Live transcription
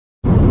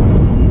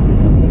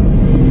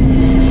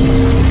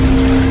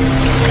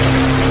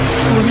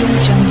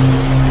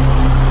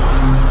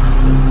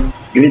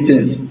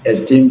Greetings,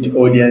 esteemed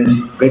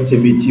audience. Good to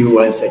meet you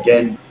once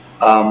again.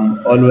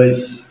 I'm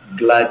always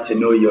glad to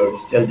know you're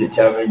still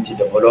determined to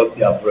develop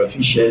your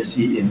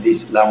proficiency in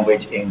this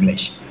language,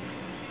 English.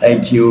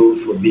 Thank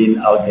you for being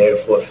out there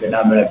for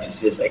Phenomenal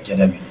Success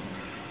Academy.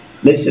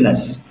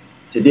 Listeners,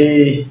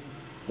 today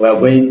we're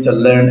going to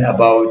learn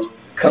about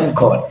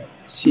Concord,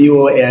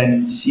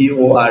 CONCORD,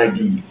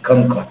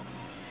 Concord.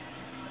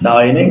 Now,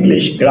 in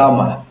English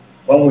grammar,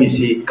 when we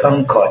say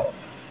Concord,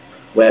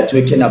 we're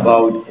talking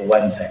about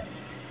one thing.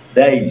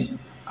 There is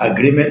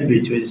agreement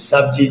between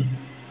subject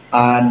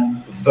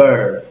and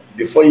verb.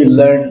 Before you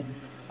learn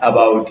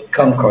about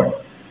Concord,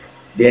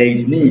 there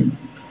is need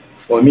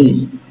for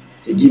me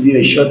to give you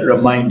a short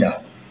reminder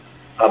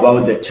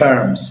about the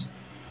terms,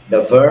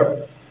 the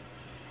verb,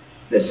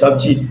 the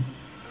subject,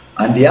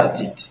 and the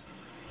object.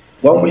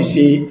 When we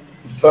say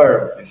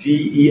verb,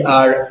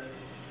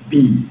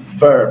 V-E-R-B,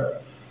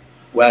 verb,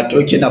 we are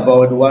talking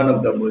about one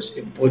of the most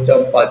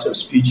important parts of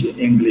speech in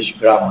English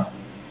grammar.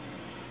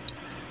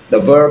 The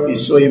verb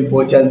is so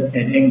important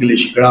in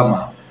English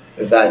grammar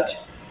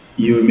that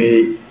you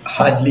may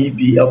hardly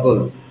be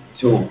able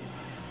to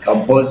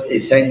compose a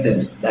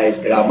sentence that is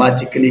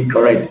grammatically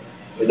correct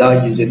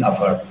without using a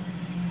verb.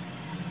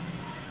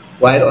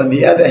 While on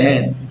the other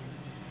hand,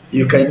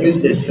 you can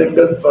use a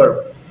single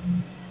verb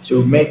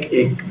to make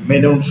a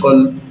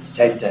meaningful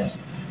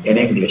sentence in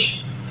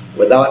English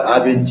without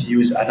having to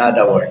use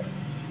another word.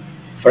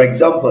 For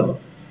example,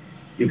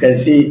 you can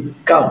say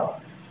come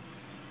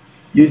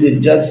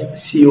using just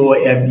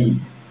C-O-M-E,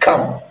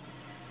 come,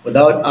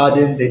 without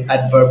adding the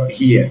adverb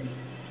here.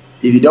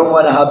 If you don't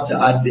want to have to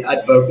add the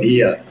adverb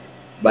here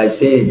by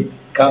saying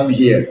come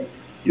here,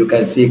 you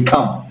can say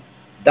come.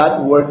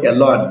 That word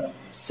alone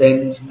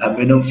sends a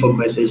meaningful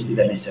message to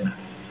the listener.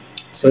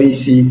 So you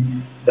see,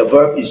 the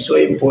verb is so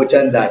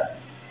important that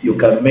you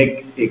can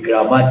make a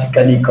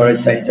grammatically correct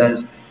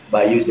sentence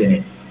by using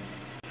it.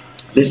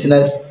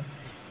 Listeners,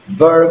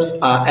 verbs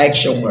are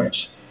action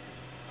words.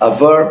 A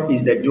verb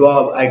is the doer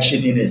of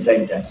action in a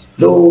sentence,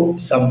 though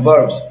some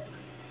verbs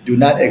do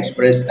not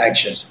express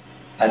actions,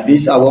 and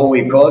these are what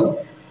we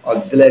call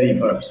auxiliary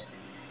verbs.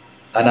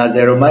 And as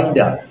a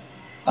reminder,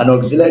 an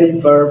auxiliary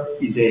verb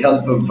is a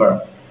helping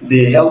verb.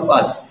 They help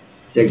us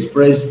to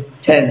express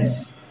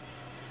tense,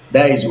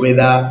 that is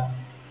whether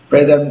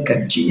present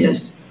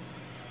continuous,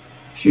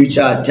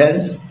 future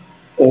tense,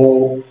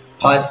 or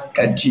past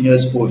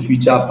continuous or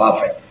future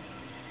perfect.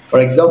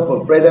 For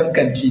example, present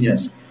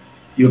continuous.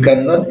 You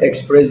cannot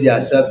express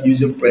yourself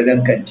using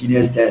present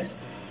continuous tense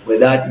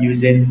without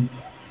using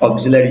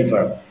auxiliary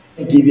verb.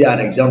 Let me give you an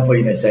example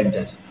in a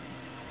sentence.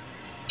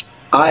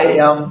 I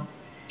am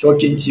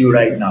talking to you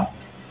right now.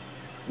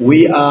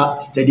 We are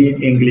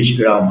studying English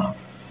grammar.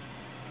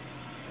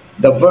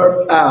 The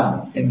verb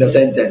am in the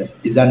sentence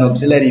is an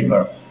auxiliary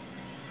verb.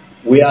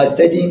 We are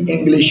studying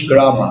English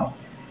grammar.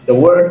 The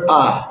word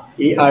are,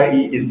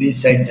 A-R-E, in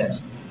this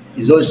sentence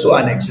is also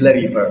an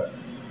auxiliary verb.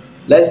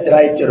 Let's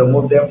try to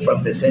remove them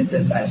from the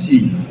sentence and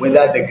see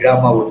whether the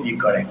grammar will be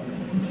correct.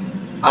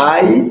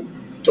 I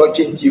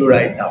talking to you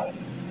right now.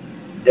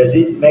 Does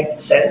it make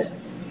sense?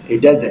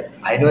 It doesn't.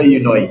 I know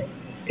you know it.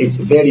 It's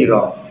very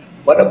wrong.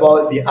 What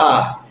about the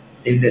are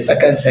in the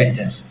second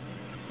sentence?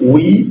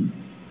 We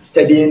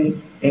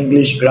studying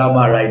English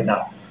grammar right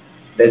now.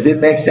 Does it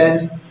make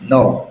sense?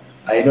 No.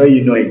 I know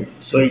you know it.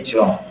 So it's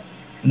wrong.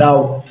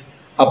 Now,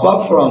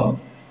 apart from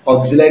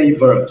auxiliary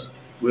verbs,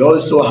 we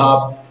also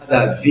have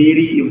a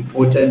very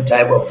important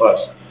type of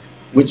verbs,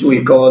 which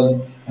we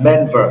call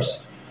main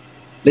verbs.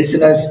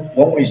 Listeners,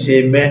 when we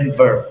say main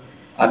verb,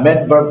 a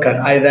main verb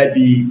can either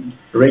be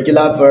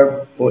regular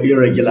verb or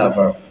irregular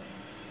verb.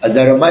 As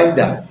a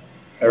reminder,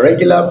 a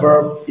regular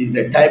verb is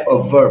the type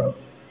of verb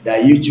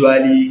that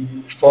usually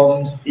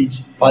forms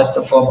its past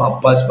form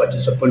and past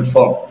participle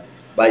form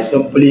by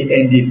simply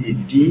ending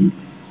in D,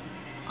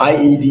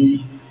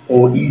 IED,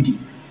 or ED.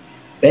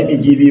 Let me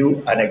give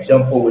you an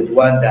example with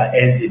one that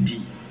ends in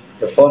D.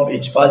 The form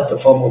is past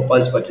form or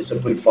past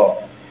participle form,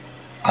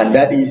 and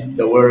that is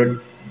the word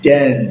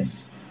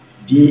dance,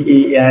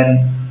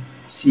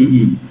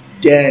 D-A-N-C-E,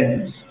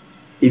 dance.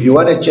 If you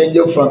want to change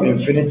it from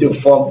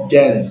infinitive form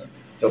dance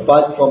to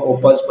past form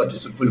or past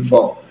participle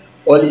form,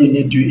 all you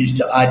need to do is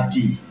to add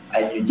D,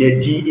 and you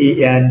get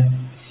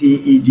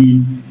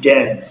D-A-N-C-E-D,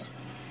 dance.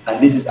 And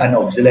this is an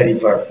auxiliary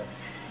verb.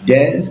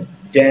 Dance,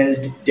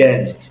 danced,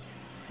 danced.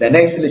 The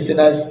next,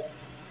 listeners,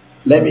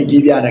 let me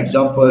give you an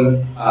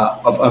example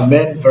of a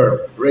main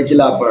verb,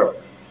 regular verb,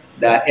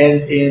 that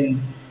ends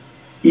in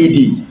ed,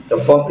 the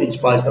form is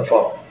past the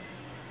form.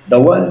 The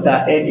ones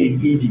that end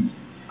in ed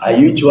are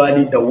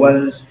usually the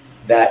ones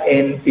that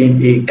end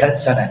in a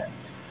consonant,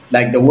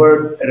 like the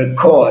word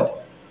record,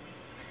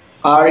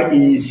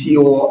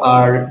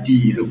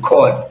 R-E-C-O-R-D,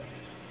 record.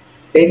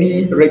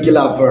 Any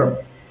regular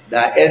verb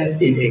that ends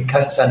in a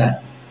consonant,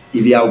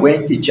 if you are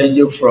going to change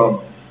it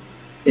from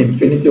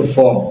infinitive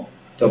form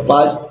to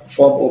past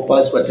form or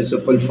past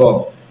participle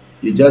form,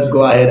 you just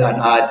go ahead and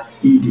add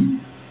ed.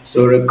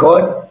 So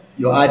record,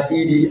 you add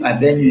ed, and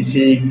then you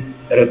say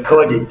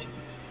recorded.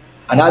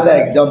 Another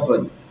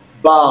example,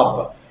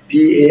 barb,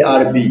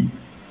 barb.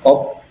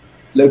 Up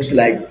looks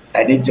like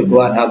I need to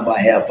go and have my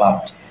hair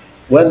pumped.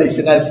 Well,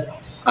 listeners,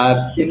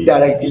 I've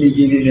indirectly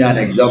given you an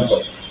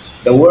example.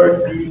 The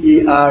word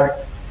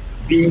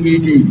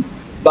barbed,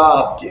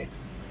 barbed,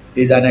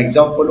 is an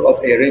example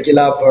of a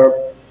regular verb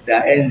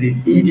that ends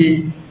in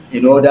ed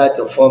in order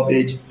to form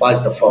its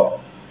past form.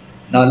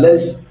 Now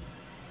let's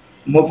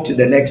move to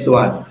the next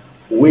one,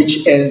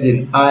 which ends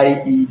in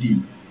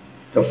ied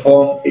to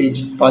form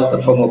its past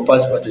form or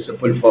past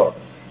participle form.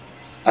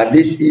 And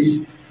this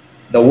is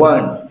the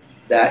one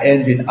that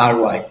ends in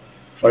ry.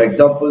 For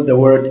example, the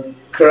word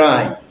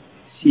cry,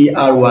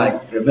 cry.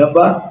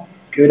 Remember?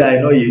 Good, I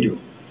know you do.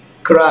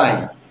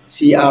 Cry,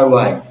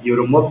 cry. You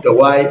remove the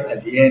y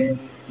at the end,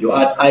 you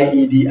add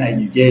ied,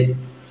 and you get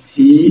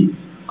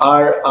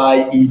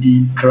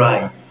cried,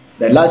 cry.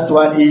 The last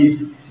one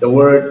is the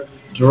word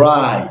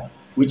dry,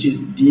 which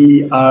is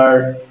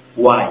dry.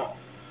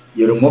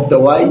 You remove the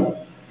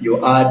y,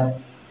 you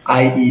add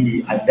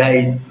ied, and that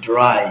is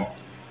dry.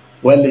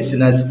 Well,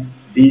 listeners,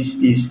 this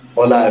is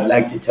all I'd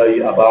like to tell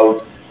you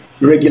about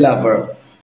regular verb.